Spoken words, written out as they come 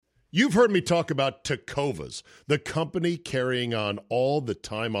You've heard me talk about Tecovas, the company carrying on all the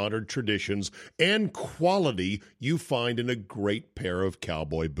time-honored traditions and quality you find in a great pair of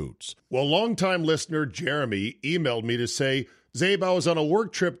cowboy boots. Well, longtime listener Jeremy emailed me to say, Zabe, I was on a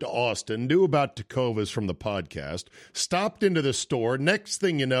work trip to Austin, knew about Tecovas from the podcast, stopped into the store. Next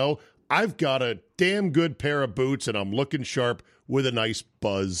thing you know, I've got a damn good pair of boots and I'm looking sharp with a nice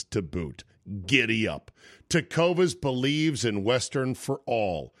buzz to boot. Giddy up. Tecovas believes in Western for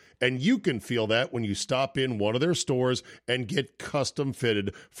all, and you can feel that when you stop in one of their stores and get custom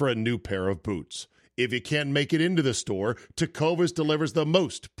fitted for a new pair of boots. If you can't make it into the store, Tecovas delivers the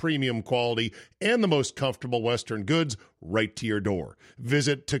most premium quality and the most comfortable Western goods right to your door.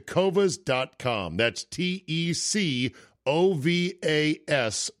 Visit tecovas.com. That's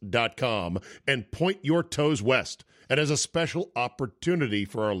TECOVAS.com and point your toes west. And as a special opportunity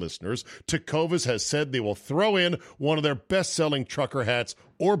for our listeners, Tecovas has said they will throw in one of their best-selling trucker hats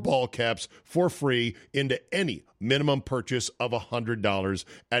or ball caps for free into any minimum purchase of $100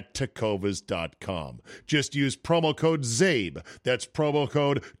 at tecovas.com. Just use promo code ZABE. That's promo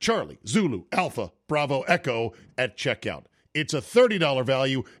code Charlie, Zulu, Alpha, Bravo, Echo at checkout. It's a $30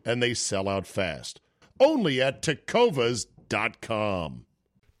 value, and they sell out fast. Only at tecovas.com.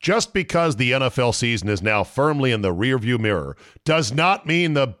 Just because the NFL season is now firmly in the rearview mirror does not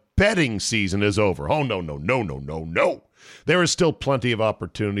mean the betting season is over. Oh, no, no, no, no, no, no. There is still plenty of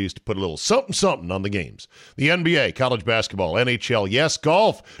opportunities to put a little something on the games. The NBA, college basketball, NHL, yes,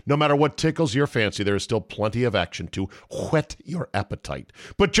 golf. No matter what tickles your fancy, there is still plenty of action to whet your appetite.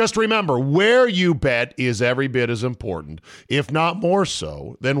 But just remember, where you bet is every bit as important, if not more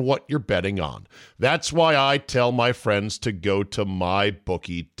so, than what you're betting on. That's why I tell my friends to go to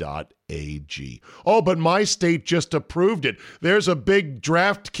mybookie.ag. Oh, but my state just approved it. There's a big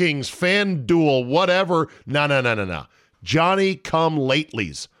DraftKings fan duel, whatever. No.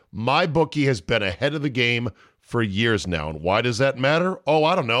 Johnny-come-latelys. MyBookie has been ahead of the game for years now. And why does that matter? Oh,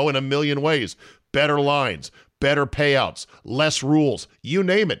 I don't know, in a million ways. Better lines, better payouts, less rules, you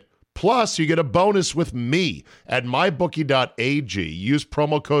name it. Plus, you get a bonus with me at mybookie.ag. Use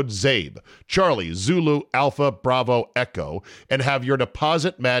promo code ZABE, Charlie, Zulu, Alpha, Bravo, Echo, and have your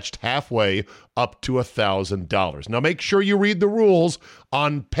deposit matched halfway up to $1,000. Now, make sure you read the rules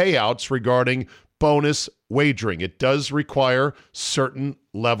on payouts regarding bonus wagering. It does require certain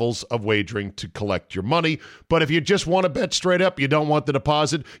levels of wagering to collect your money, but if you just want to bet straight up, you don't want the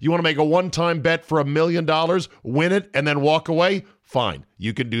deposit, you want to make a one-time bet for $1 million, win it, and then walk away, fine.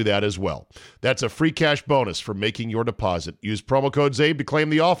 You can do that as well. That's a free cash bonus for making your deposit. Use promo code ZABE to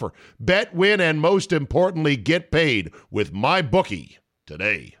claim the offer. Bet, win, and most importantly, get paid with MyBookie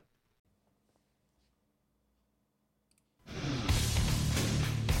today.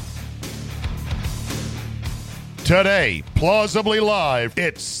 Today, plausibly live,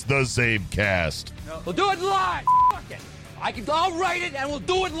 it's the Zabecast. We'll do it live. Fuck it. I'll write it and we'll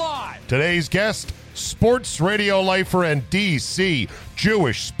do it live. Today's guest, sports radio lifer and DC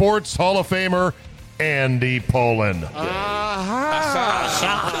Jewish Sports Hall of Famer, Andy Pollin.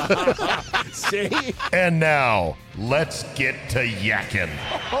 See? And now, let's get to yakking.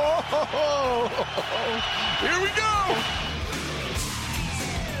 Here we go.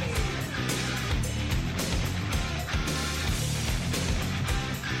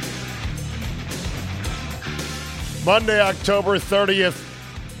 Monday, October 30th,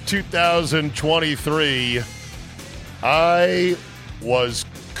 2023. I was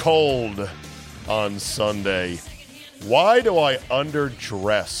cold on Sunday. Why do I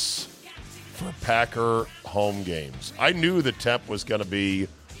underdress for Packer home games? I knew the temp was going to be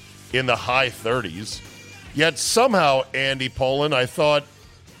in the high 30s. Yet somehow, Andy Pollin, I thought,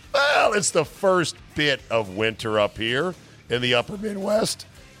 well, it's the first bit of winter up here in the upper Midwest.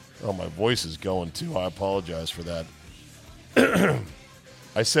 Oh, my voice is going too. I apologize for that.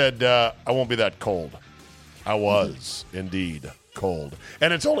 I said I won't be that cold. I was indeed cold.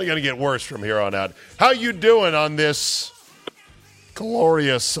 And it's only going to get worse from here on out. How you doing on this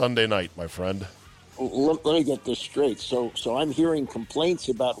glorious Sunday night, my friend? Let me get this straight. So I'm hearing complaints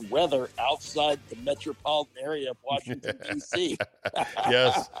about weather outside the metropolitan area of Washington, D.C.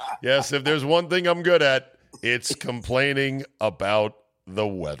 Yes. If there's one thing I'm good at, it's complaining about the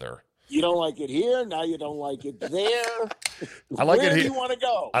weather. You don't like it here. Now you don't like it there. I like Where it here. Do you want to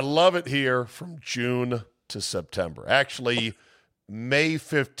go? I love it here from June to September. Actually, May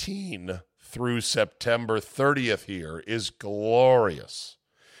 15 through September 30th here is glorious.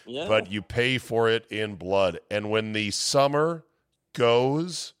 Yeah. But you pay for it in blood. And when the summer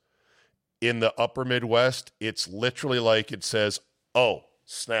goes in the upper Midwest, it's literally like it says, oh,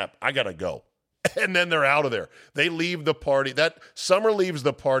 snap, I got to go. and then they're out of there. They leave the party. That summer leaves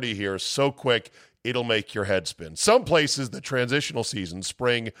the party here so quick, it'll make your head spin. Some places, the transitional season,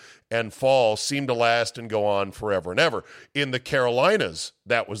 spring and fall, seem to last and go on forever and ever. In the Carolinas,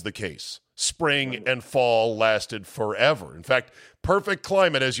 that was the case. Spring and fall lasted forever. In fact, perfect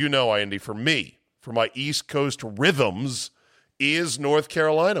climate, as you know, Andy, for me, for my East Coast rhythms, is North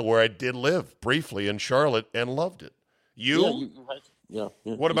Carolina, where I did live briefly in Charlotte and loved it. You? Yeah.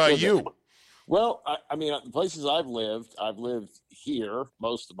 What about you? Well, I mean, the places I've lived here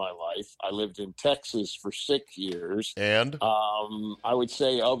most of my life. I lived in Texas for 6 years. And? I would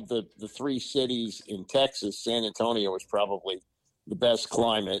say of the three cities in Texas, San Antonio was probably the best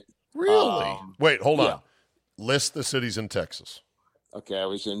climate. Really? Wait, hold on. List the cities in Texas. Okay, I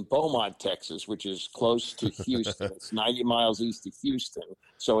was in Beaumont, Texas, which is close to Houston. It's 90 miles east of Houston.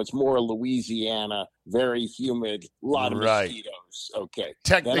 So it's more Louisiana, very humid, a lot of mosquitoes. Okay.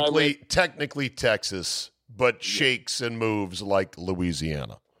 Technically Texas, but shakes and moves like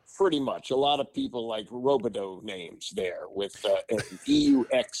Louisiana. Pretty much. A lot of people like Robidoux names there with an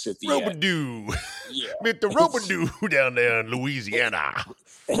EUX at the end. Robidoux. Yeah. Meet the Robidoux down there in Louisiana.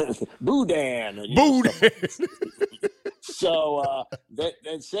 Boudin. Boudin. So that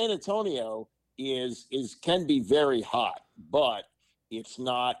San Antonio can be very hot, but it's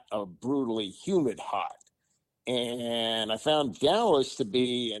not a brutally humid hot. And I found Dallas to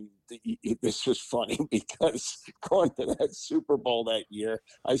be, and this was funny because going to that Super Bowl that year,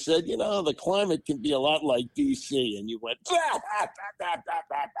 I said, the climate can be a lot like D.C. And you went, bah, bah, bah, bah, bah,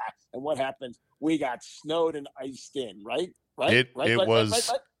 bah. And what happened? We got snowed and iced in, right? It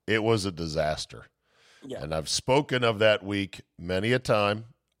was a disaster. Yeah. And I've spoken of that week many a time.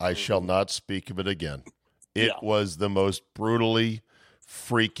 I shall not speak of it again. It was the most brutally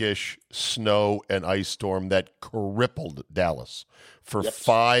freakish snow and ice storm that crippled Dallas for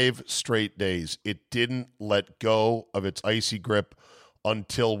 5 straight days. It didn't let go of its icy grip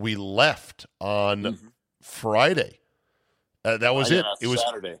until we left on Friday. That was it. It was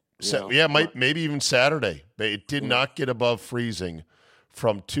Saturday. Maybe even Saturday. It did not get above freezing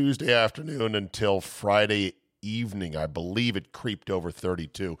from Tuesday afternoon until Friday evening. I believe it creeped over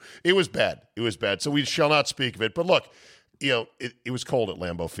 32. It was bad. So we shall not speak of it. But look, it was cold at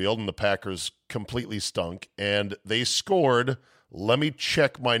Lambeau Field, and the Packers completely stunk, and they scored. Let me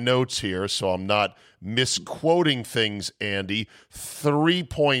check my notes here so I'm not misquoting things, Andy. 3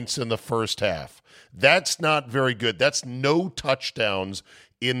 points in the first half. That's not very good. That's no touchdowns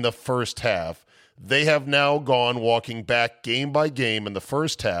in the first half. They have now gone walking back game by game in the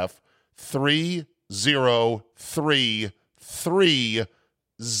first half, 3-0,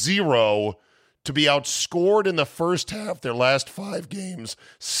 3-3-0, to be outscored in the first half, their last 5 games,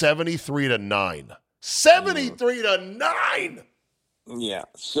 73-9. 73-9! Yeah.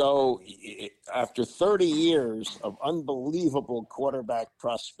 So after 30 years of unbelievable quarterback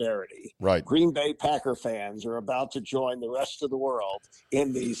prosperity, Green Bay Packer fans are about to join the rest of the world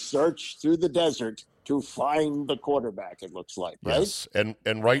in the search through the desert to find the quarterback, it looks like, right? Yes. And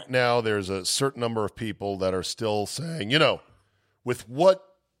right now there's a certain number of people that are still saying, with what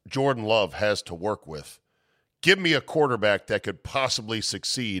Jordan Love has to work with, give me a quarterback that could possibly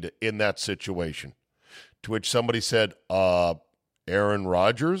succeed in that situation. To which somebody said, Aaron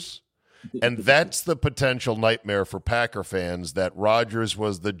Rodgers? And that's the potential nightmare for Packer fans, that Rodgers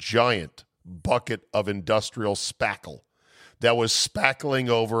was the giant bucket of industrial spackle that was spackling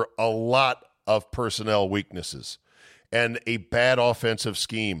over a lot of personnel weaknesses and a bad offensive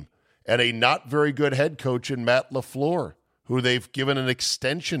scheme and a not very good head coach in Matt LaFleur, who they've given an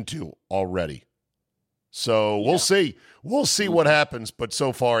extension to already. So we'll see. We'll see what happens, but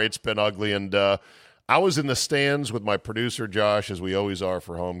so far it's been ugly. And I was in the stands with my producer, Josh, as we always are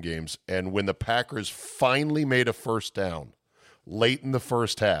for home games, and when the Packers finally made a first down late in the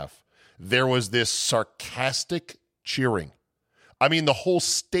first half, there was this sarcastic cheering. I mean, the whole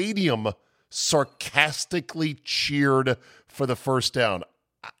stadium sarcastically cheered for the first down.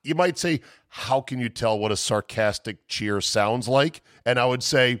 You might say, how can you tell what a sarcastic cheer sounds like? And I would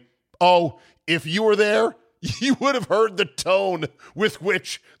say, if you were there, you would have heard the tone with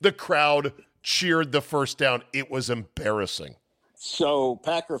which the crowd cheered the first down. It was embarrassing. So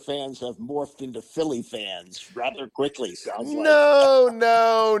Packer fans have morphed into Philly fans rather quickly, sounds like.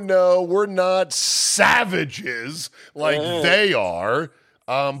 No. We're not savages like they are.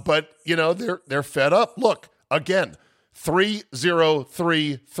 But, they're fed up. Look, again,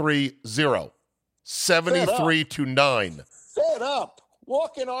 3-0-3-3-0. 73-9. Fed up.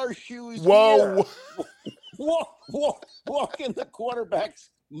 Walk in our shoes. Whoa. Walk in the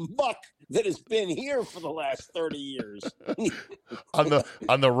quarterback's muck that has been here for the last 30 years.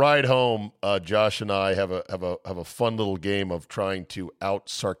 On the ride home, Josh and I have a fun little game of trying to out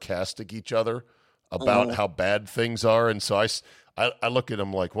sarcastic each other about how bad things are. And so I look at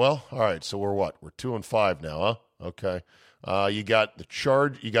him like, well, all right, so we're what? We're 2-5 now, huh? Okay. You got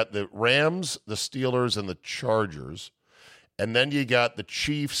the Rams, the Steelers, and the Chargers. And then you got the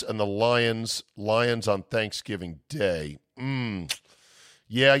Chiefs and the Lions on Thanksgiving Day.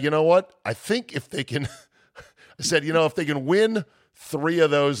 Yeah, you know what? I think if they can – I said, if they can win 3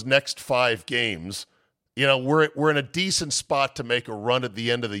 of those next 5 games, we're in a decent spot to make a run at the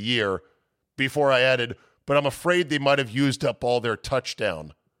end of the year. Before I added, but I'm afraid they might have used up all their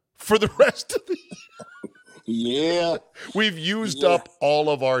touchdown for the rest of the year. Yeah. We've used up all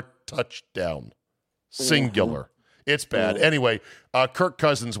of our touchdown. Singular. It's bad. Anyway, Kirk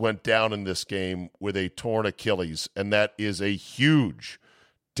Cousins went down in this game with a torn Achilles, and that is a huge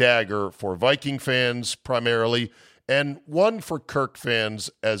dagger for Viking fans primarily, and one for Kirk fans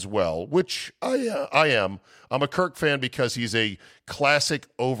as well, which I am. I'm a Kirk fan because he's a classic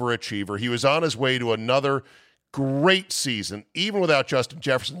overachiever. He was on his way to another great season, even without Justin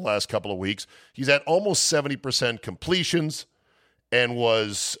Jefferson the last couple of weeks. He's at almost 70% completions and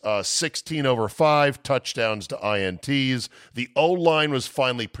was 16 over 5 touchdowns to INTs. The O-line was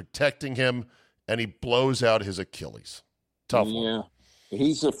finally protecting him, and he blows out his Achilles. Tough one.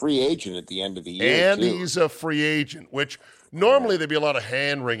 He's a free agent at the end of the year, and too. He's a free agent, which normally there'd be a lot of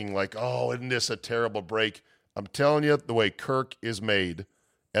hand-wringing like, oh, isn't this a terrible break? I'm telling you, the way Kirk is made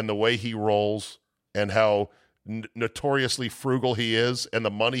and the way he rolls and how notoriously frugal he is and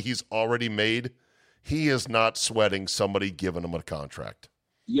the money he's already made, he is not sweating somebody giving him a contract.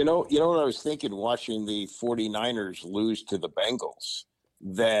 You know what I was thinking watching the 49ers lose to the Bengals?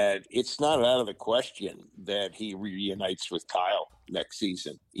 That it's not out of the question that he reunites with Kyle next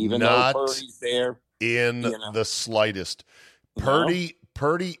season, even though Purdy's there. In the slightest. Purdy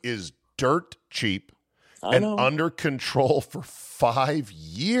is dirt cheap and under control for 5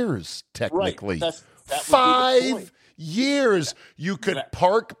 years, technically. Right. That 5 years. You could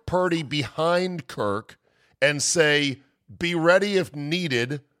park Purdy behind Kirk and say, be ready if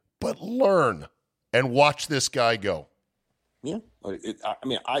needed, but learn and watch this guy go. Yeah.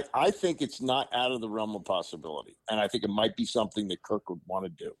 I think it's not out of the realm of possibility, and I think it might be something that Kirk would want to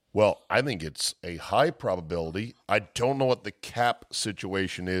do. Well, I think it's a high probability. I don't know what the cap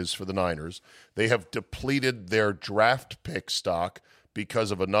situation is for the Niners. They have depleted their draft pick stock because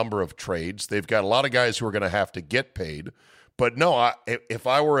of a number of trades. They've got a lot of guys who are going to have to get paid. But no, if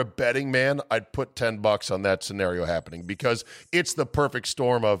I were a betting man, I'd put $10 on that scenario happening because it's the perfect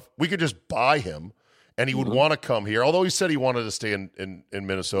storm of we could just buy him. And he would want to come here, although he said he wanted to stay in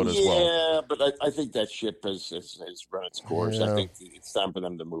Minnesota as well. Yeah, but I think that ship has run its course. Yeah. I think it's time for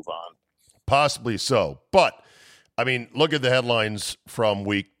them to move on. Possibly so. But, I mean, look at the headlines from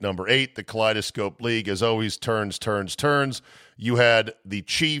week number 8. The Kaleidoscope League, as always, turns. You had the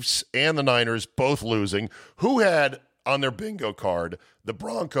Chiefs and the Niners both losing. Who had on their bingo card the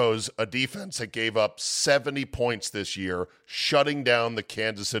Broncos, a defense that gave up 70 points this year, shutting down the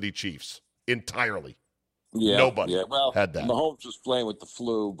Kansas City Chiefs entirely? Yeah, nobody had that. Mahomes was playing with the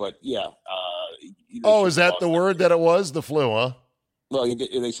flu, but yeah. Is that the word that it was? The flu, huh? Well,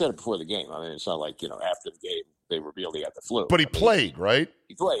 they said it before the game. I mean, it's not like, after the game they revealed he had the flu. But he played, right?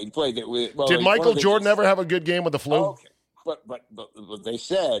 He played. Did Michael Jordan ever have a good game with the flu? Okay. But they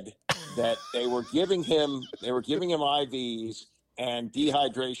said that they were giving him IVs, and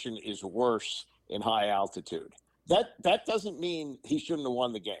dehydration is worse in high altitude. That doesn't mean he shouldn't have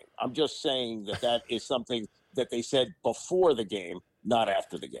won the game. I'm just saying that is something that they said before the game, not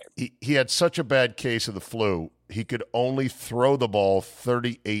after the game. He had such a bad case of the flu, he could only throw the ball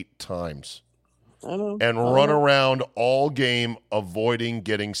 38 times and run around all game avoiding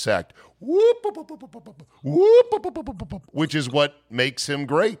getting sacked, which is what makes him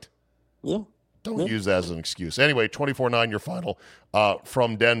great. Yeah. Don't use that as an excuse. Anyway, 24-9 your final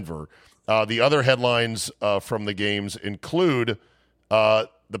from Denver. The other headlines from the games include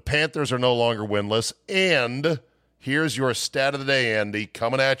the Panthers are no longer winless. And here's your stat of the day, Andy,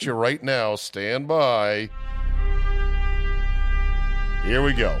 coming at you right now. Stand by. Here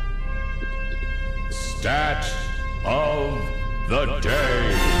we go. Stat of the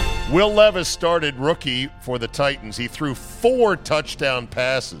day. Will Levis started rookie for the Titans. He threw 4 touchdown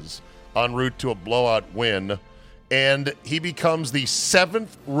passes en route to a blowout win. And he becomes the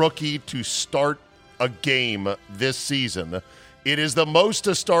 7th rookie to start a game this season. It is the most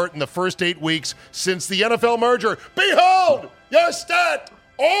to start in the first 8 weeks since the NFL merger. Behold, your stat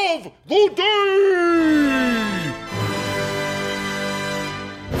of the day!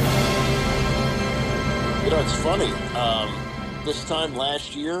 It's funny. This time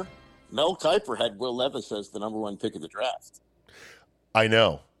last year, Mel Kiper had Will Levis as the number one pick of the draft. I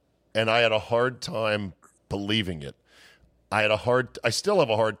know. And I had a hard time believing it. I still have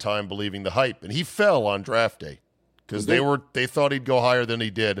a hard time believing the hype. And he fell on draft day because they thought he'd go higher than he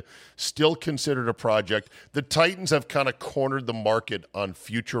did. Still considered a project. The Titans have kind of cornered the market on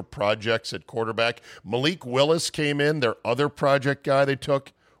future projects at quarterback. Malik Willis came in, their other project guy they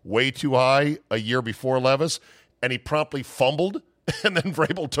took way too high a year before Levis, and he promptly fumbled, and then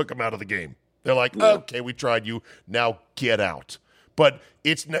Vrabel took him out of the game. They're like, okay, we tried you. Now get out. But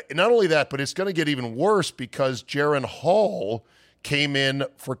it's not only that, but it's going to get even worse because Jaron Hall came in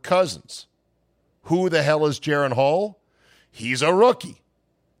for Cousins. Who the hell is Jaron Hall? He's a rookie.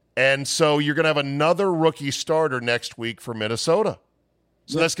 And so you're going to have another rookie starter next week for Minnesota.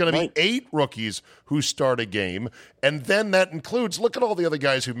 So that's going to be 8 rookies who start a game. And then that includes, look at all the other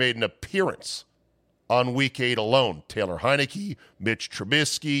guys who made an appearance on week 8 alone. Taylor Heineke, Mitch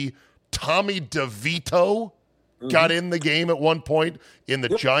Trubisky, Tommy DeVito got in the game at one point in the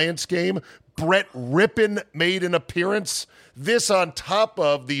Giants game. Brett Rippon made an appearance. This on top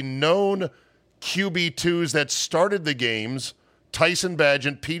of the known QB2s that started the games, Tyson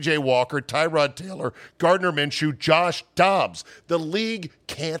Bagent, P.J. Walker, Tyrod Taylor, Gardner Minshew, Josh Dobbs. The league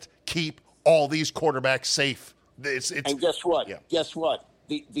can't keep all these quarterbacks safe. And guess what? Yeah. Guess what?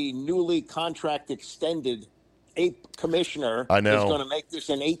 The newly contract extended commissioner I know. is going to make this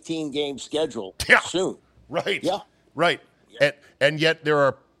an 18-game schedule soon. Right. Yeah. Right. Yeah. And yet there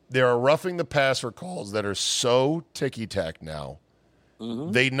are roughing the passer calls that are so ticky-tack now.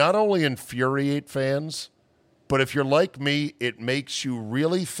 Mm-hmm. They not only infuriate fans, but if you're like me, it makes you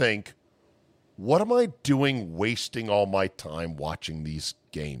really think, what am I doing wasting all my time watching these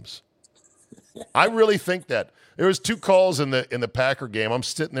games? I really think that. There was 2 calls in the Packer game. I'm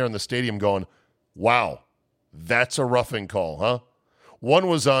sitting there in the stadium going, wow, that's a roughing call, huh? One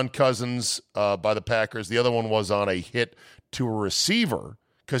was on Cousins by the Packers. The other one was on a hit to a receiver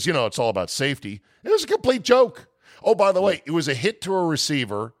because, it's all about safety. It was a complete joke. Oh, by the way, it was a hit to a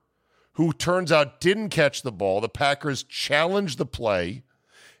receiver who turns out didn't catch the ball. The Packers challenged the play,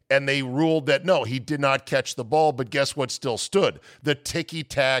 and they ruled that, no, he did not catch the ball, but guess what still stood? The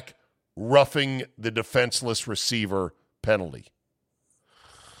ticky-tack roughing the defenseless receiver penalty.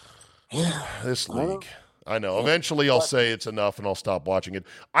 This league. I know. Eventually I'll say it's enough and I'll stop watching it.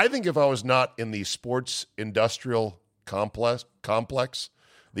 I think if I was not in the sports industrial complex,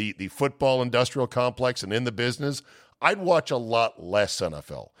 the football industrial complex and in the business, I'd watch a lot less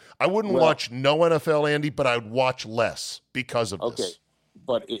NFL. I wouldn't watch no NFL, Andy, but I'd watch less because of this. Okay.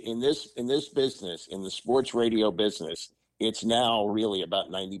 But in this business, in the sports radio business, it's now really about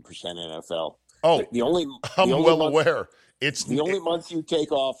 90% NFL. Oh, I'm well aware. The only month you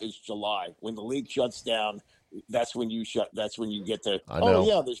take off is July. When the league shuts down, that's when you get to,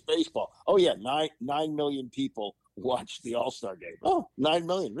 there's baseball. Oh, yeah, 9 million people watched the All-Star game. Oh, 9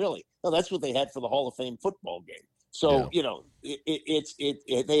 million, really? No, that's what they had for the Hall of Fame football game. So,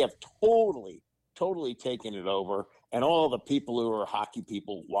 they have totally taken it over. And all the people who are hockey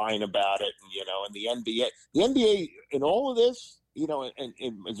people whine about it, and the NBA in all of this,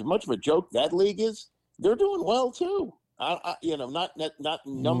 and as much of a joke that league is, they're doing well too. Not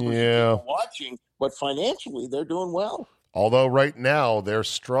numbers of people watching, but financially they're doing well. Although right now they're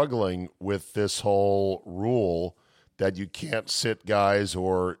struggling with this whole rule that you can't sit guys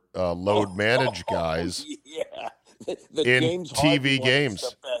or load manage guys. Yeah. In James TV games.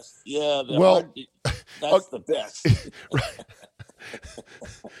 The best. Yeah, that's the best.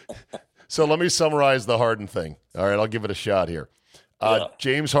 So let me summarize the Harden thing. All right, I'll give it a shot here.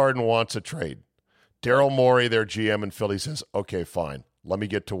 James Harden wants a trade. Daryl Morey, their GM in Philly, says, okay, fine, let me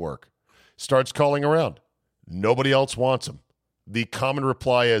get to work. Starts calling around. Nobody else wants him. The common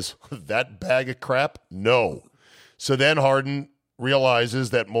reply is, that bag of crap? No. So then Harden realizes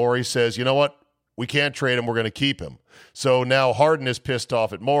that Morey says, you know what? We can't trade him. We're going to keep him. So now Harden is pissed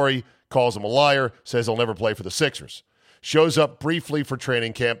off at Morey, calls him a liar, says he'll never play for the Sixers. Shows up briefly for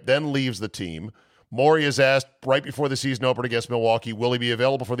training camp, then leaves the team. Morey is asked right before the season opener against Milwaukee, will he be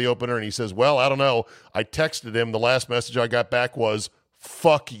available for the opener? And he says, well, I don't know. I texted him. The last message I got back was,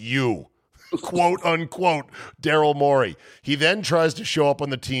 fuck you. Quote, unquote, Daryl Morey. He then tries to show up on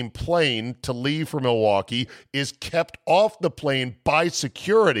the team plane to leave for Milwaukee, is kept off the plane by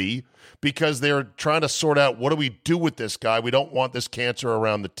security because they're trying to sort out, what do we do with this guy? We don't want this cancer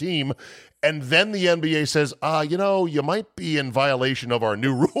around the team. And then the NBA says, you might be in violation of our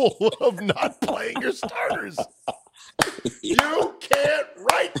new rule of not playing your starters. You can't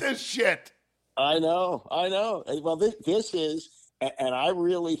write this shit. I know. Well, this is And I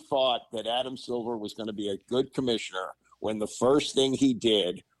really thought that Adam Silver was going to be a good commissioner when the first thing he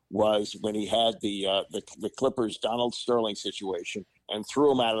did was when he had the Clippers Donald Sterling situation and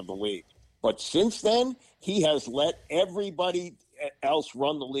threw him out of the league. But since then, he has let everybody else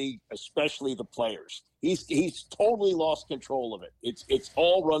run the league, especially the players. He's totally lost control of it. It's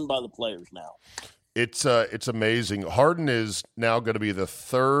all run by the players now. It's amazing. Harden is now going to be the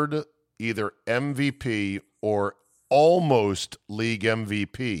third either MVP or almost league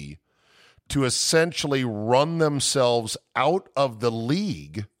MVP to essentially run themselves out of the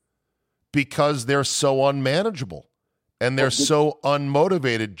league because they're so unmanageable and they're so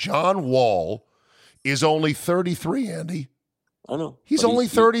unmotivated. John Wall is only 33, Andy. I know. He's only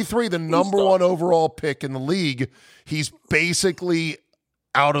 33, the number one overall pick in the league. He's basically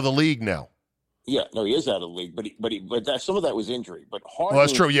out of the league now. Yeah, no, he is out of the league, but some of that was injury. But Harden, well,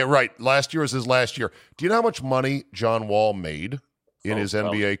 that's true. Yeah, right. Last year was his last year. Do you know how much money John Wall made in his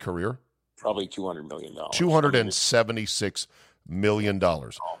NBA career? Probably $200 million. $276 million.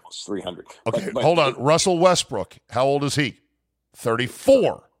 Almost 300. Okay, hold on. Russell Westbrook, how old is he?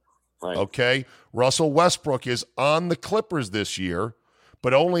 34. Right. Okay, Russell Westbrook is on the Clippers this year,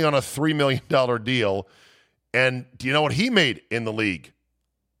 but only on a $3 million deal. And do you know what he made in the league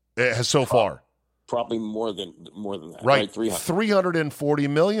so far? Probably more than that. Right, $340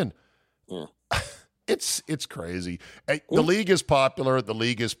 million. Yeah. It's crazy. The league is popular. The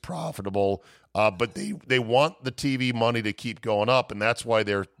league is profitable, but they want the TV money to keep going up, and that's why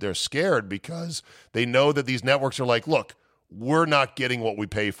they're scared, because they know that these networks are like, look, we're not getting what we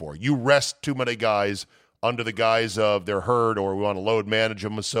pay for. You rest too many guys under the guise of they're hurt or we want to load manage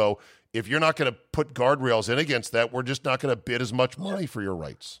them. So if you're not going to put guardrails in against that, we're just not going to bid as much money for your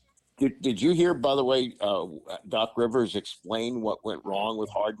rights. Did you hear, by the way, Doc Rivers explain what went wrong with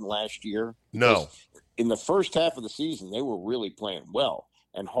Harden last year? No. In the first half of the season, they were really playing well.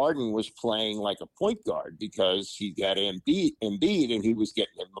 And Harden was playing like a point guard because he got Embiid and he was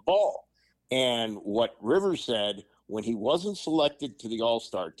getting him the ball. And what Rivers said, when he wasn't selected to the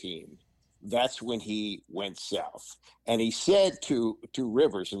All-Star team, that's when he went south. And he said to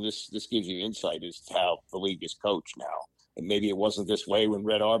Rivers, and this gives you insight as to how the league is coached now. And maybe it wasn't this way when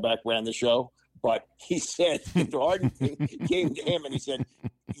Red Auerbach ran the show, but he said, Harden came to him and he said,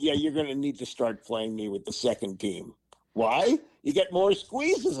 yeah, you're going to need to start playing me with the second team. Why? You get more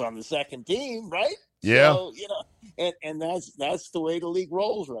squeezes on the second team, right? Yeah. So, and that's the way the league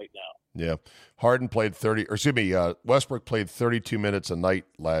rolls right now. Yeah. Harden played Westbrook played 32 minutes a night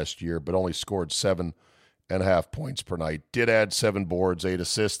last year, but only scored 7.5 points per night. Did add 7 boards, 8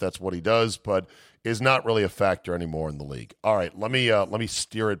 assists. That's what he does, but is not really a factor anymore in the league. All right, let me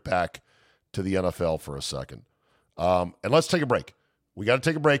steer it back to the NFL for a second. And let's take a break. We got to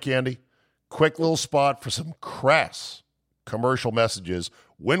take a break, Andy. Quick little spot for some crass commercial messages.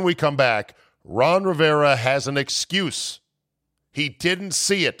 When we come back, Ron Rivera has an excuse. He didn't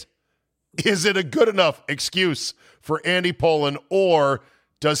see it. Is it a good enough excuse for Andy Pollin, or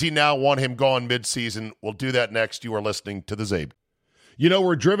does he now want him gone midseason? We'll do that next. You are listening to The Zabe. You know,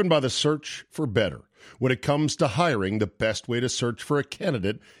 we're driven by the search for better. When it comes to hiring, the best way to search for a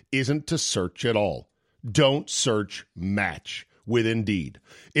candidate isn't to search at all. Don't search, match with Indeed.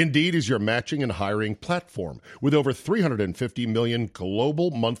 Indeed is your matching and hiring platform with over 350 million global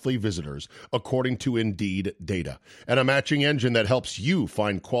monthly visitors, according to Indeed data, and a matching engine that helps you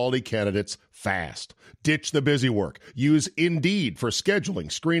find quality candidates fast. Ditch the busy work. Use Indeed for scheduling,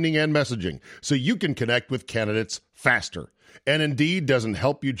 screening, and messaging so you can connect with candidates faster. And Indeed doesn't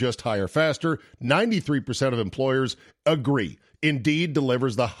help you just hire faster. 93% of employers agree Indeed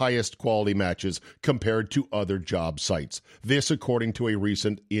delivers the highest quality matches compared to other job sites. This according to a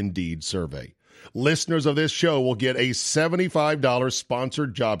recent Indeed survey. Listeners of this show will get a $75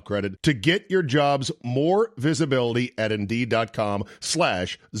 sponsored job credit to get your jobs more visibility at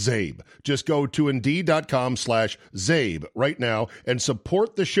Indeed.com/Zabe. Just go to Indeed.com/Zabe right now and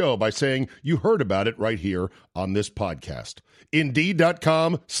support the show by saying you heard about it right here on this podcast.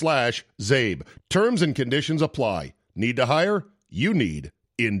 Indeed.com/Zabe. Terms and conditions apply. Need to hire? You need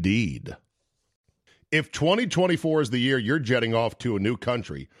Indeed. If 2024 is the year you're jetting off to a new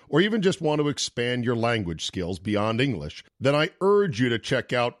country, or even just want to expand your language skills beyond English, then I urge you to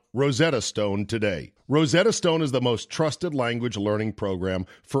check out Rosetta Stone today. Rosetta Stone is the most trusted language learning program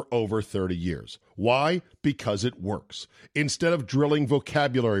for over 30 years. Why? Because it works. Instead of drilling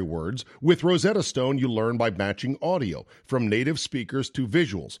vocabulary words, with Rosetta Stone you learn by matching audio from native speakers to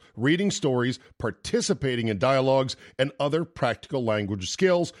visuals, reading stories, participating in dialogues, and other practical language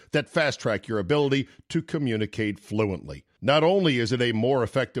skills that fast-track your ability to communicate fluently. Not only is it a more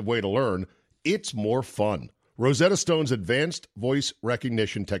effective way to learn, it's more fun. Rosetta Stone's advanced voice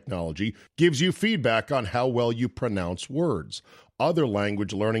recognition technology gives you feedback on how well you pronounce words. Other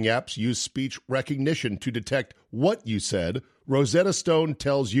language learning apps use speech recognition to detect what you said. Rosetta Stone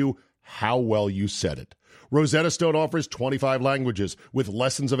tells you how well you said it. Rosetta Stone offers 25 languages with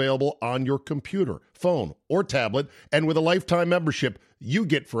lessons available on your computer, phone, or tablet. And with a lifetime membership, you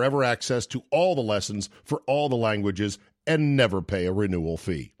get forever access to all the lessons for all the languages and never pay a renewal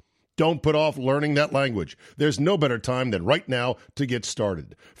fee. Don't put off learning that language. There's no better time than right now to get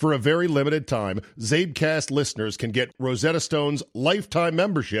started. For a very limited time, Zabecast listeners can get Rosetta Stone's lifetime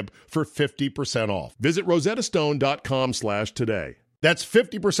membership for 50% off. Visit rosettastone.com/today. That's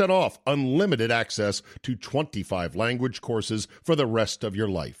 50% off unlimited access to 25 language courses for the rest of your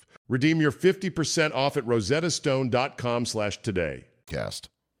life. Redeem your 50% off at rosettastone.com/today. Cast.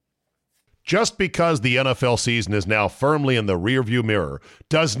 Just because the NFL season is now firmly in the rearview mirror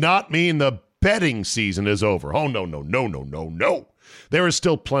does not mean the betting season is over. Oh, no, no, no, no, no, no. There is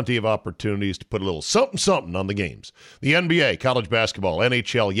still plenty of opportunities to put a little something on the games. The NBA, college basketball,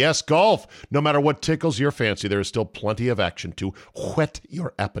 NHL, yes, golf. No matter what tickles your fancy, there is still plenty of action to whet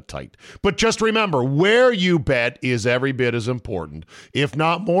your appetite. But just remember, where you bet is every bit as important, if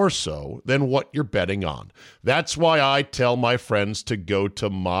not more so, than what you're betting on. That's why I tell my friends to go to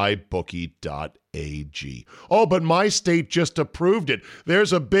mybookie.ag. Oh, but my state just approved it.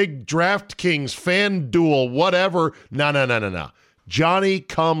 There's a big DraftKings fan duel, whatever. No. Johnny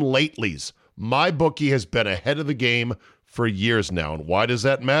come latelys. My bookie has been ahead of the game for years now. And why does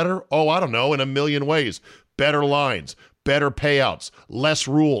that matter? Oh, I don't know, in a million ways. Better lines, better payouts, less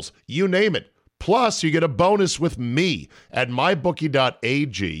rules, you name it. Plus, you get a bonus with me at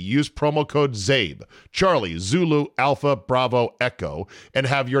mybookie.ag. Use promo code ZABE, Charlie, Zulu, Alpha, Bravo, Echo, and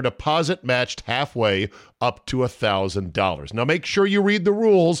have your deposit matched halfway up to $1,000. Now, make sure you read the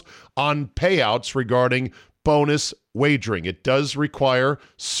rules on payouts regarding bonus wagering. It does require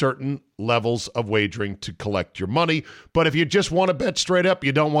certain levels of wagering to collect your money, but if you just want to bet straight up,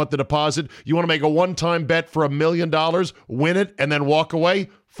 you don't want the deposit, you want to make a one-time bet for $1 million, win it, and then walk away,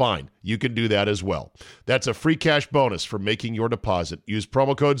 fine. You can do that as well. That's a free cash bonus for making your deposit. Use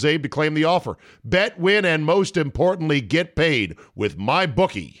promo code ZABE to claim the offer. Bet, win, and most importantly, get paid with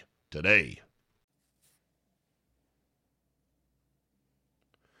MyBookie today.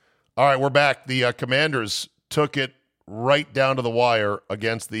 All right, we're back. The Commanders took it right down to the wire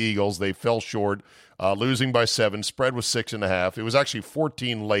against the Eagles. They fell short, losing by 7. Spread was 6.5. It was actually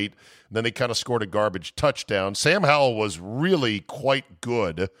 14 late. And then they kind of scored a garbage touchdown. Sam Howell was really quite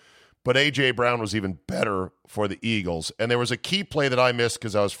good, but A.J. Brown was even better for the Eagles. And there was a key play that I missed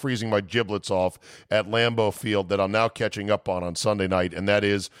because I was freezing my giblets off at Lambeau Field that I'm now catching up on Sunday night, and that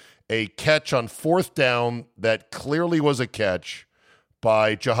is a catch on 4th down that clearly was a catch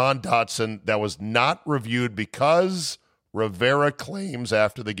by Jahan Dotson that was not reviewed because Rivera claims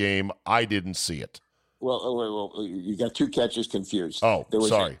after the game, I didn't see it. Well, you got two catches confused. Oh, there was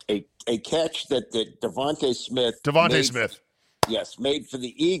sorry. A catch that Devontae Smith made for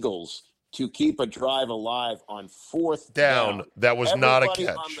the Eagles to keep a drive alive on 4th down. That was not a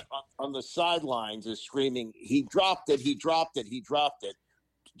catch. On the sidelines is screaming, he dropped it.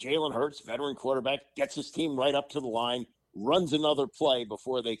 Jalen Hurts, veteran quarterback, gets his team right up to the line, runs another play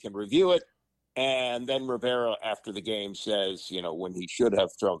before they can review it. And then Rivera, after the game, says, when he should have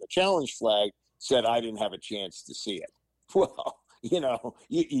thrown the challenge flag, said, I didn't have a chance to see it. Well,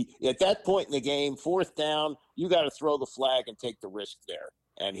 at that point in the game, 4th down, you got to throw the flag and take the risk there.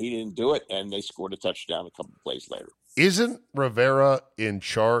 And he didn't do it, and they scored a touchdown a couple of plays later. Isn't Rivera in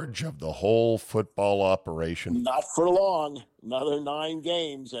charge of the whole football operation? Not for long. Another 9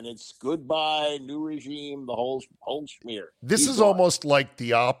 games, and it's goodbye, new regime, the whole schmear. This is almost like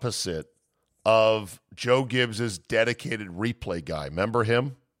the opposite of Joe Gibbs's dedicated replay guy. Remember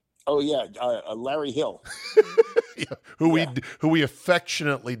him? Oh, yeah, Larry Hill. who we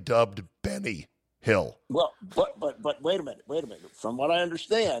affectionately dubbed Benny Hill. Well, but wait a minute. From what I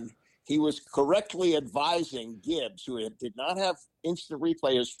understand, he was correctly advising Gibbs, who did not have instant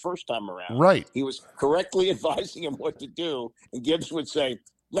replay his first time around. Right. He was correctly advising him what to do, and Gibbs would say,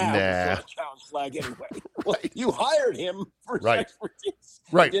 nah. A challenge flag anyway. Well, you hired him for his expertise.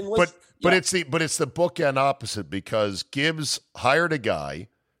 Right. But it's the bookend opposite, because Gibbs hired a guy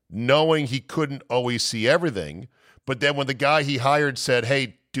knowing he couldn't always see everything, but then when the guy he hired said,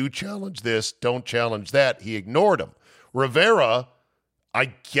 hey, do challenge this, don't challenge that, he ignored him. Rivera,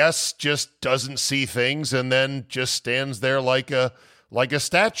 I guess, just doesn't see things and then just stands there like a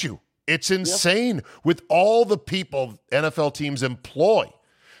statue. It's insane with all the people NFL teams employ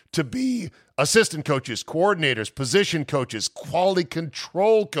to be assistant coaches, coordinators, position coaches, quality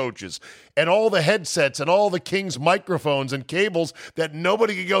control coaches, and all the headsets and all the Kings microphones and cables that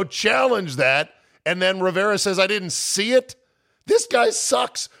nobody could go challenge that. And then Rivera says, I didn't see it. This guy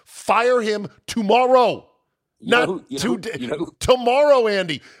sucks. Fire him tomorrow. Tomorrow,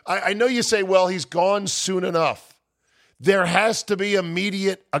 Andy. I know you say, well, he's gone soon enough. There has to be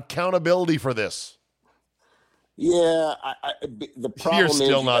immediate accountability for this. Yeah, the problem You're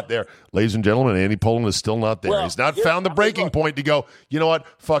still not there. Ladies and gentlemen, Andy Poland is still not there. Well, He's not found the breaking point to go, you know what,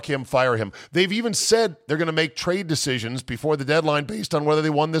 fuck him, fire him. They've even said they're going to make trade decisions before the deadline based on whether they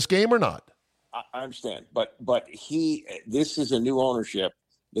won this game or not. I understand, but this is a new ownership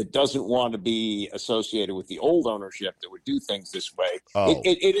that doesn't want to be associated with the old ownership that would do things this way. Oh.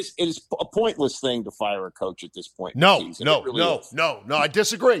 It is a pointless thing to fire a coach at this point. No, in the season. No. I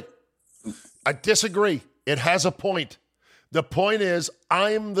disagree. It has a point. The point is,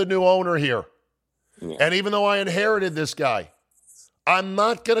 I'm the new owner here. Yeah. And even though I inherited this guy, I'm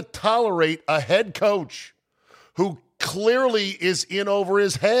not going to tolerate a head coach who clearly is in over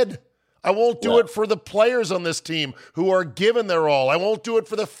his head. I won't do it for the players on this team who are giving their all. I won't do it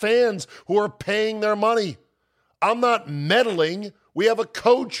for the fans who are paying their money. I'm not meddling. We have a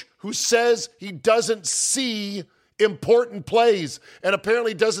coach who says he doesn't see important plays and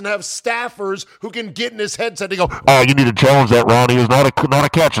apparently doesn't have staffers who can get in his headset and go, you need to challenge that, Ronnie. It's not a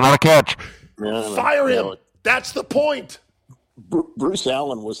catch. Fire him. That's the point. Bruce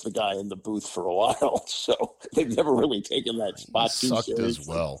Allen was the guy in the booth for a while, so they've never really taken that spot too seriously. As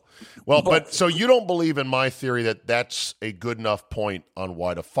well. But so you don't believe in my theory that that's a good enough point on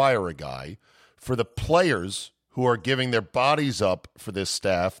why to fire a guy for the players who are giving their bodies up for this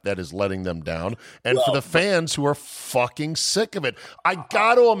staff that is letting them down, and for the fans who are fucking sick of it. I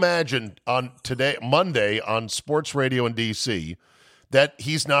got to imagine on Monday on sports radio in D.C. that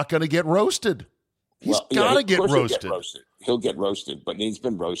he's not going to get roasted. He's got to get roasted. He'll get roasted, but he's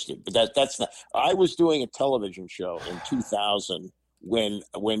been roasted. But that's not. I was doing a television show in 2000 when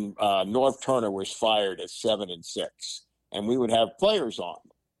North Turner was fired at 7-6, and we would have players on.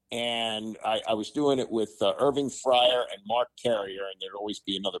 And I was doing it with Irving Fryer and Mark Carrier, and there'd always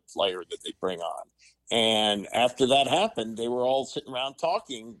be another player that they'd bring on. And after that happened, they were all sitting around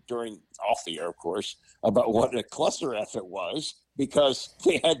talking off the air, of course, about what a cluster F it was, because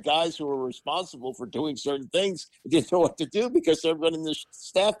they had guys who were responsible for doing certain things and didn't know what to do because everyone in the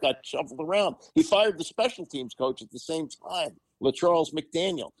staff got shuffled around. He fired the special teams coach at the same time, LaCharles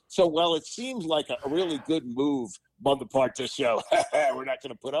McDaniel. So while it seems like a really good move on the part to show we're not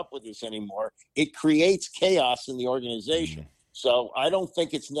going to put up with this anymore, it creates chaos in the organization. So I don't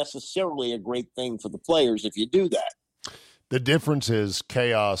think it's necessarily a great thing for the players if you do that. The difference is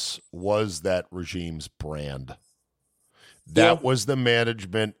chaos was that regime's brand. That was the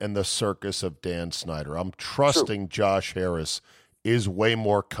management and the circus of Dan Snyder. I'm trusting Josh Harris is way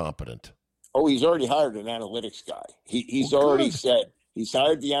more competent. Oh, he's already hired an analytics guy. He's already said he's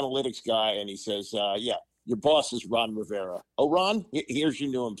hired the analytics guy, and he says, your boss is Ron Rivera. Oh, Ron, here's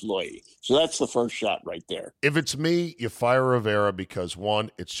your new employee. So that's the first shot right there. If it's me, you fire Rivera because, one,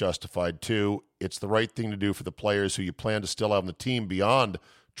 it's justified. Two, it's the right thing to do for the players who you plan to still have on the team beyond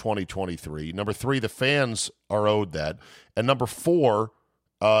 2023. Number three, the fans are owed that. And number four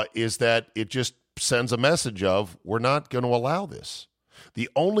is that it just sends a message of we're not going to allow this. The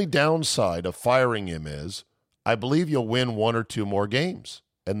only downside of firing him is I believe you'll win one or two more games,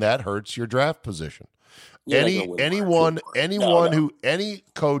 and that hurts your draft position. Any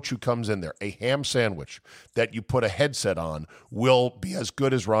coach who comes in there, a ham sandwich that you put a headset on, will be as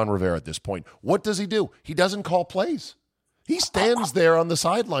good as Ron Rivera at this point. What does he do? He doesn't call plays. He stands there on the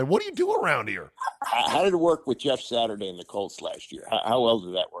sideline. What do you do around here? How did it work with Jeff Saturday and the Colts last year? How well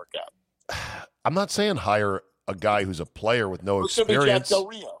did that work out? I'm not saying hire a guy who's a player with no experience.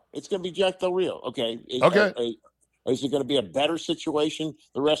 It's going to be Jack Del Rio. Okay. Is it going to be a better situation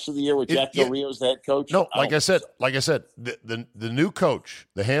the rest of the year with Jack Del Rio as the head coach? No, like I said, the new coach,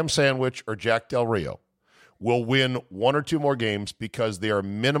 the ham sandwich or Jack Del Rio, will win one or two more games because they are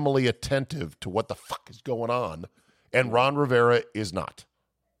minimally attentive to what the fuck is going on, and Ron Rivera is not.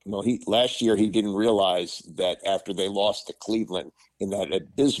 Well, last year he didn't realize that after they lost to Cleveland in that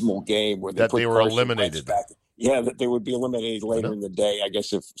abysmal game where they were eliminated. That they would be eliminated later in the day. I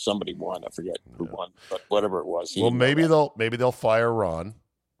guess if somebody won, I forget who won, but whatever it was. Well, maybe they'll fire Ron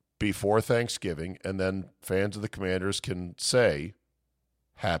before Thanksgiving, and then fans of the Commanders can say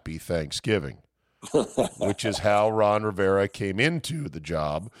Happy Thanksgiving, which is how Ron Rivera came into the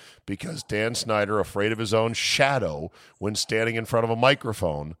job, because Dan Snyder, afraid of his own shadow when standing in front of a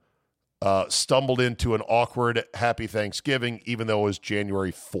microphone, stumbled into an awkward Happy Thanksgiving, even though it was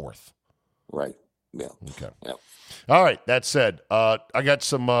January 4th. Right. Yeah. Okay. Yeah. All right. That said, I got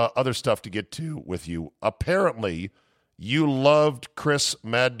some other stuff to get to with you. Apparently, you loved Chris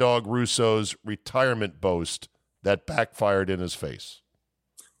Mad Dog Russo's retirement boast that backfired in his face.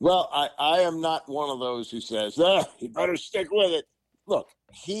 Well, I am not one of those who says, you better stick with it. Look,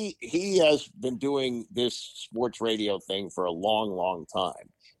 he has been doing this sports radio thing for a long, long time.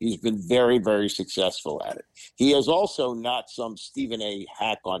 He's been very, very successful at it. He is also not some Stephen A.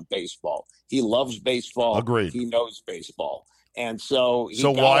 hack on baseball. He loves baseball. Agreed. He knows baseball. And so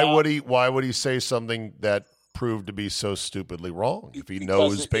why would he say something that proved to be so stupidly wrong if he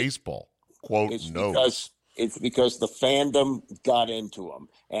knows baseball? Quote, knows. It's because the fandom got into him.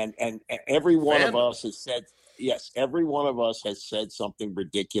 And every one of us has said, yes, every one of us has said something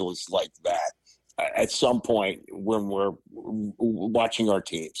ridiculous like that at some point when we're watching our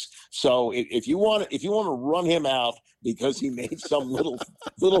teams. So if you want to run him out because he made some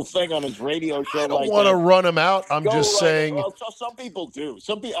little thing on his radio show, I don't want to run him out. I'm just saying. Well, some people do.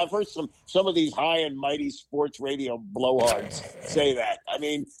 I've heard some of these high and mighty sports radio blowhards say that. I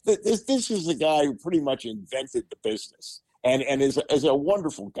mean, this is the guy who pretty much invented the business and is a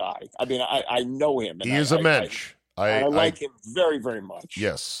wonderful guy. I mean, I know him. And he is a mensch. I like him very, very much.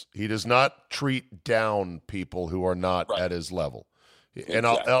 Yes, he does not treat down people who are not at his level, and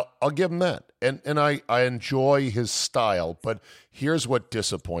I'll give him that. And I enjoy his style, but here's what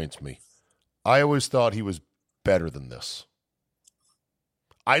disappoints me: I always thought he was better than this.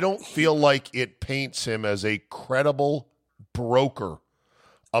 I don't feel like it paints him as a credible broker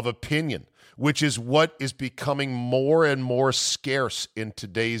of opinion, which is what is becoming more and more scarce in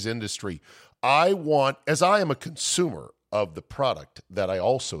today's industry. As I am a consumer of the product that I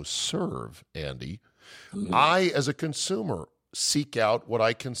also serve, Andy, I, as a consumer, seek out what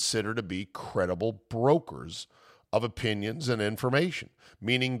I consider to be credible brokers of opinions and information,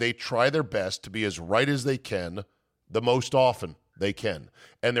 meaning they try their best to be as right as they can the most often they can.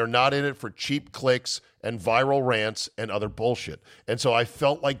 And they're not in it for cheap clicks and viral rants and other bullshit. And so I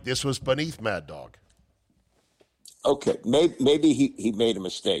felt like this was beneath Mad Dog. Okay, maybe he made a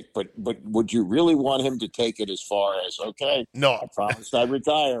mistake, but would you really want him to take it as far as, okay, no, I promised I'd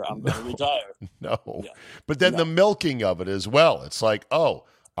retire. I'm going to retire. No. Yeah. But then the milking of it as well. It's like, oh,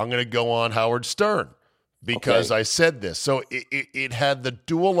 I'm going to go on Howard Stern because I said this. So it had the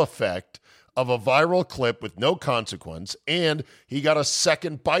dual effect of a viral clip with no consequence, and he got a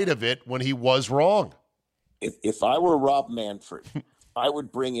second bite of it when he was wrong. If I were Rob Manfred, I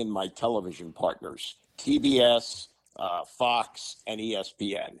would bring in my television partners, TBS, Fox, and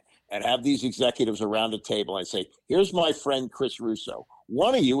ESPN, and have these executives around a table and say, here's my friend Chris Russo.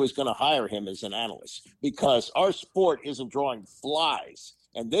 One of you is going to hire him as an analyst because our sport isn't drawing flies.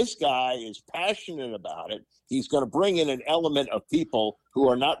 And this guy is passionate about it. He's going to bring in an element of people who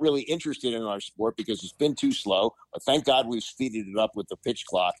are not really interested in our sport because it's been too slow. But thank God we've speeded it up with the pitch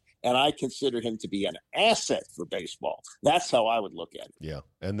clock. And I consider him to be an asset for baseball. That's how I would look at it. Yeah.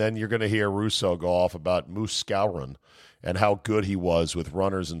 And then you're going to hear Russo go off about Moose Skowron and how good he was with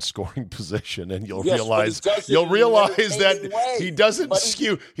runners in scoring position, and you'll realize that he doesn't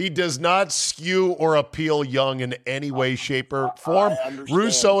skew. He does not skew or appeal young in any way, shape, or form.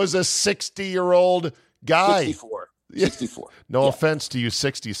 Russo is a 60-year-old guy. 64. No offense to you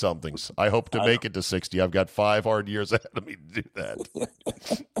 60-somethings. I hope to make it to 60. I've got 5 hard years ahead of me to do that.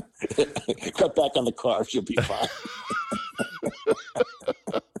 Cut back on the carbs. You'll be fine.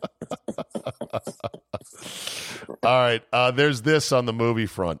 All right. There's this on the movie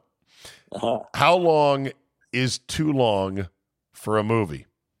front. How long is too long for a movie?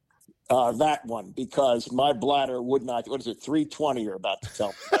 That one, because my bladder would not. What is it? 320 you're about to tell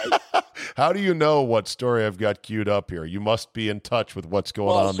me, right? How do you know what story I've got queued up here? You must be in touch with what's going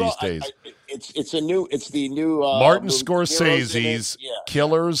on these days. It's the new Martin Scorsese's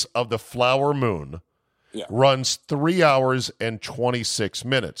Killers of the Flower Moon runs 3 hours and 26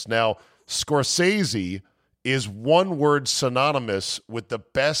 minutes. Now, Scorsese is one word synonymous with the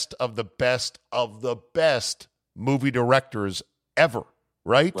best of the best of the best movie directors ever,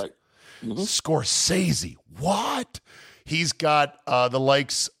 right? Right. Mm-hmm. Scorsese, what? He's got the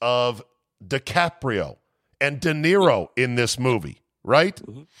likes of DiCaprio and De Niro in this movie, right?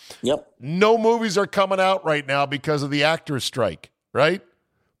 Mm-hmm. Yep. No movies are coming out right now because of the actors' strike, right?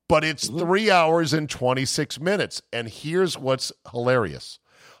 But it's 3 hours and 26 minutes. And here's what's hilarious.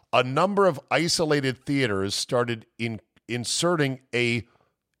 A number of isolated theaters started inserting a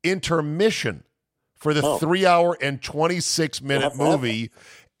intermission for the 3 hour and 26 minute movie.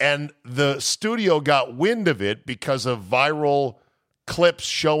 And the studio got wind of it because of viral clips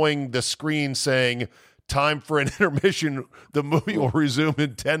showing the screen saying, time for an intermission, the movie will resume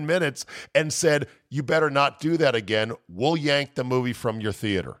in 10 minutes, and said, you better not do that again. We'll yank the movie from your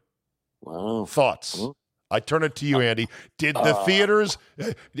theater. Wow. Thoughts? I turn it to you, Andy. Did the theaters,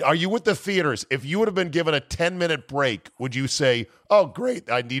 are you with the theaters? If you would have been given a 10-minute break, would you say, oh,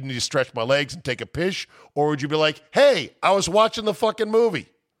 great, I need to stretch my legs and take a piss? Or would you be like, hey, I was watching the fucking movie?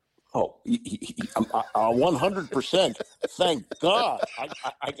 Oh, 100%. Thank God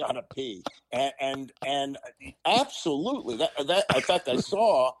I got to pee. And absolutely. That in fact, I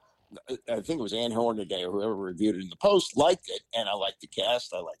saw, I think it was Ann Hornaday or whoever reviewed it in the Post, liked it. And I liked the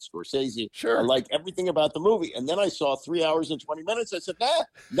cast. I liked Scorsese. Sure. I liked everything about the movie. And then I saw 3 hours and 20 minutes. I said,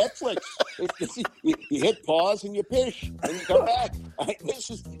 Netflix. You hit pause and you pish and you come back. This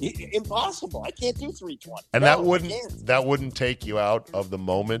is impossible. I can't do 320. And that wouldn't take you out of the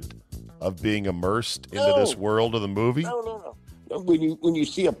moment of being immersed into this world of the movie? No. When you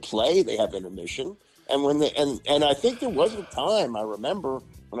see a play, they have intermission. And and I think there was a time, I remember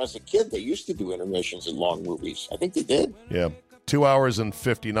when I was a kid, they used to do intermissions in long movies. I think they did. Yeah. 2 hours and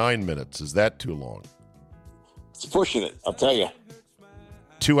 59 minutes. Is that too long? It's pushing it, I'll tell you.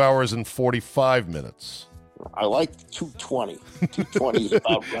 2 hours and 45 minutes. I like 220. 220 is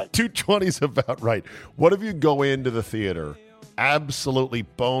about right. 220 is about right. What if you go into the theater absolutely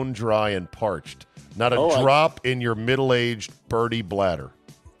bone dry and parched? Not a drop in your middle-aged birdie bladder.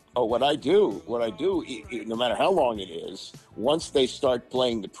 Oh, what I do, no matter how long it is, once they start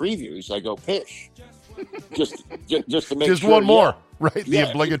playing the previews, I go pish. just to make sure. Just one more, right? The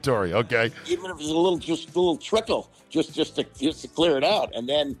obligatory, okay. Even if it's a little trickle, just to clear it out. And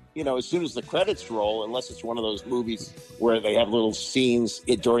then, as soon as the credits roll, unless it's one of those movies where they have little scenes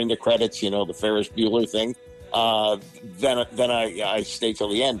during the credits, the Ferris Bueller thing, then I stay till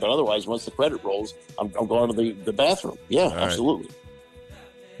the end. But otherwise, once the credit rolls, I'm going to the bathroom. Yeah, all absolutely. Right.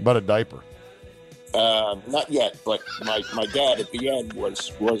 About a diaper? Not yet, but my dad at the end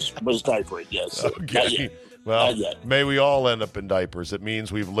was diapering. Yes. Okay. Not yet. Well, not yet. May we all end up in diapers. It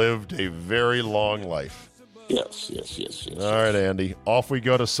means we've lived a very long life. Yes. All right, Andy. Off we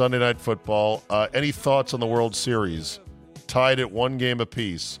go to Sunday Night Football. Any thoughts on the World Series? Tied at 1 game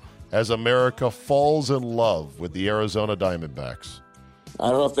apiece as America falls in love with the Arizona Diamondbacks. I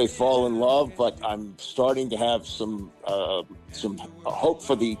don't know if they fall in love, but I'm starting to have some hope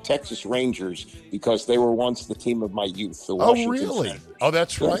for the Texas Rangers because they were once the team of my youth. The Washington really? Senators. Oh,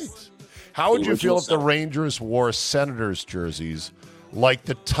 that's right. How would you feel if the Rangers wore Senators jerseys like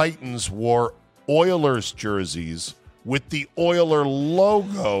the Titans wore Oilers jerseys with the Oiler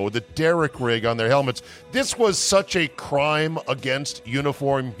logo, the Derrick rig on their helmets? This was such a crime against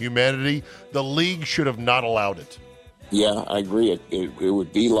uniform humanity. The league should have not allowed it. Yeah, I agree. It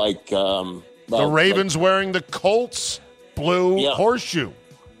would be like the Ravens wearing the Colts blue horseshoe.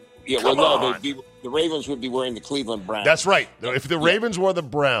 Yeah, Come on. The Ravens would be wearing the Cleveland Browns. That's right. If the Ravens wore the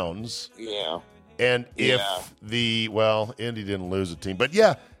Browns, and if Indy didn't lose a team, but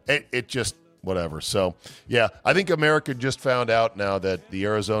it just whatever. So I think America just found out now that the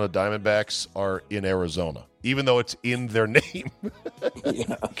Arizona Diamondbacks are in Arizona, even though it's in their name.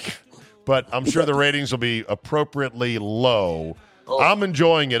 But I'm sure the ratings will be appropriately low. I'm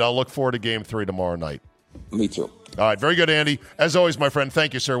enjoying it. I'll look forward to Game 3 tomorrow night. Me too. All right, very good, Andy. As always, my friend,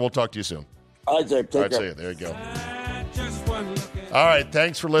 thank you, sir. We'll talk to you soon. All right, Dave. Take care. See you. There you go. All right,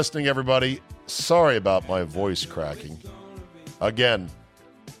 thanks for listening, everybody. Sorry about my voice cracking. Again,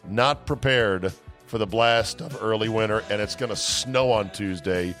 not prepared for the blast of early winter, and it's going to snow on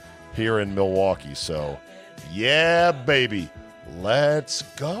Tuesday here in Milwaukee. So, yeah, baby. Let's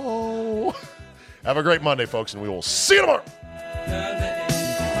go. Have a great Monday, folks, and we will see you tomorrow.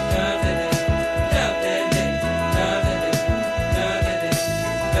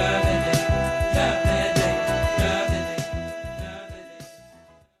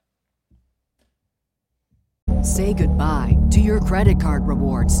 Say goodbye to your credit card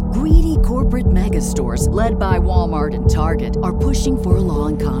rewards. Greedy corporate mega stores, led by Walmart and Target, are pushing for a law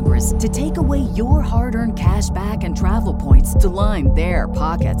in Congress to take away your hard-earned cash back and travel points to line their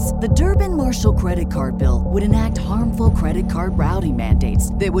pockets. The Durbin-Marshall credit card bill would enact harmful credit card routing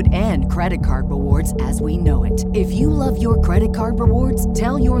mandates that would end credit card rewards as we know it. If you love your credit card rewards,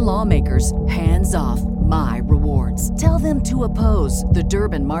 tell your lawmakers, hands off my rewards. Tell them to oppose the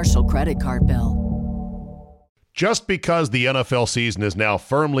Durbin-Marshall credit card bill. Just because the NFL season is now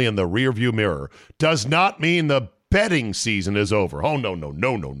firmly in the rearview mirror does not mean the betting season is over. Oh,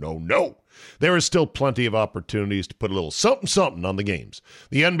 no. There is still plenty of opportunities to put a little something on the games.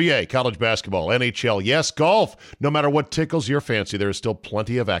 The NBA, college basketball, NHL, yes, golf. No matter what tickles your fancy, there is still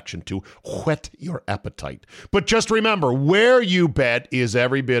plenty of action to whet your appetite. But just remember, where you bet is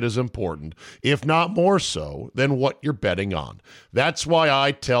every bit as important, if not more so, than what you're betting on. That's why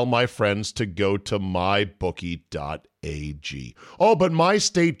I tell my friends to go to mybookie.ag. Oh, but my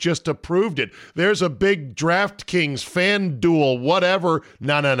state just approved it. There's a big DraftKings FanDuel, whatever.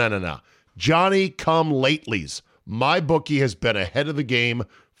 No. Johnny come latelys. My bookie has been ahead of the game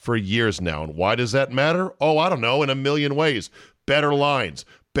for years now. And why does that matter? Oh, I don't know, in a million ways. Better lines,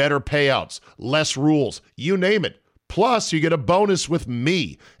 better payouts, less rules, you name it. Plus, you get a bonus with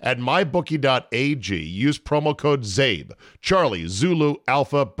me at mybookie.ag. Use promo code ZABE, Charlie, Zulu,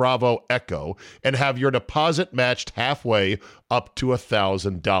 Alpha, Bravo, Echo, and have your deposit matched halfway up to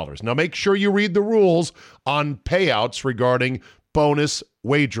 $1,000. Now, make sure you read the rules on payouts regarding bonus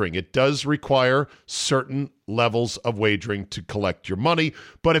wagering. It does require certain levels of wagering to collect your money,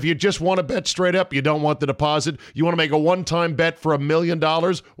 but if you just want to bet straight up, you don't want the deposit, you want to make a one-time bet for $1 million,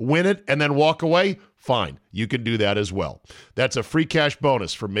 win it, and then walk away, fine, you can do that as well. That's a free cash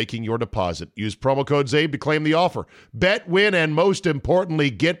bonus for making your deposit. Use promo code ZABE to claim the offer. Bet, win, and most importantly,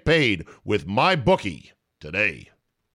 get paid with MyBookie today.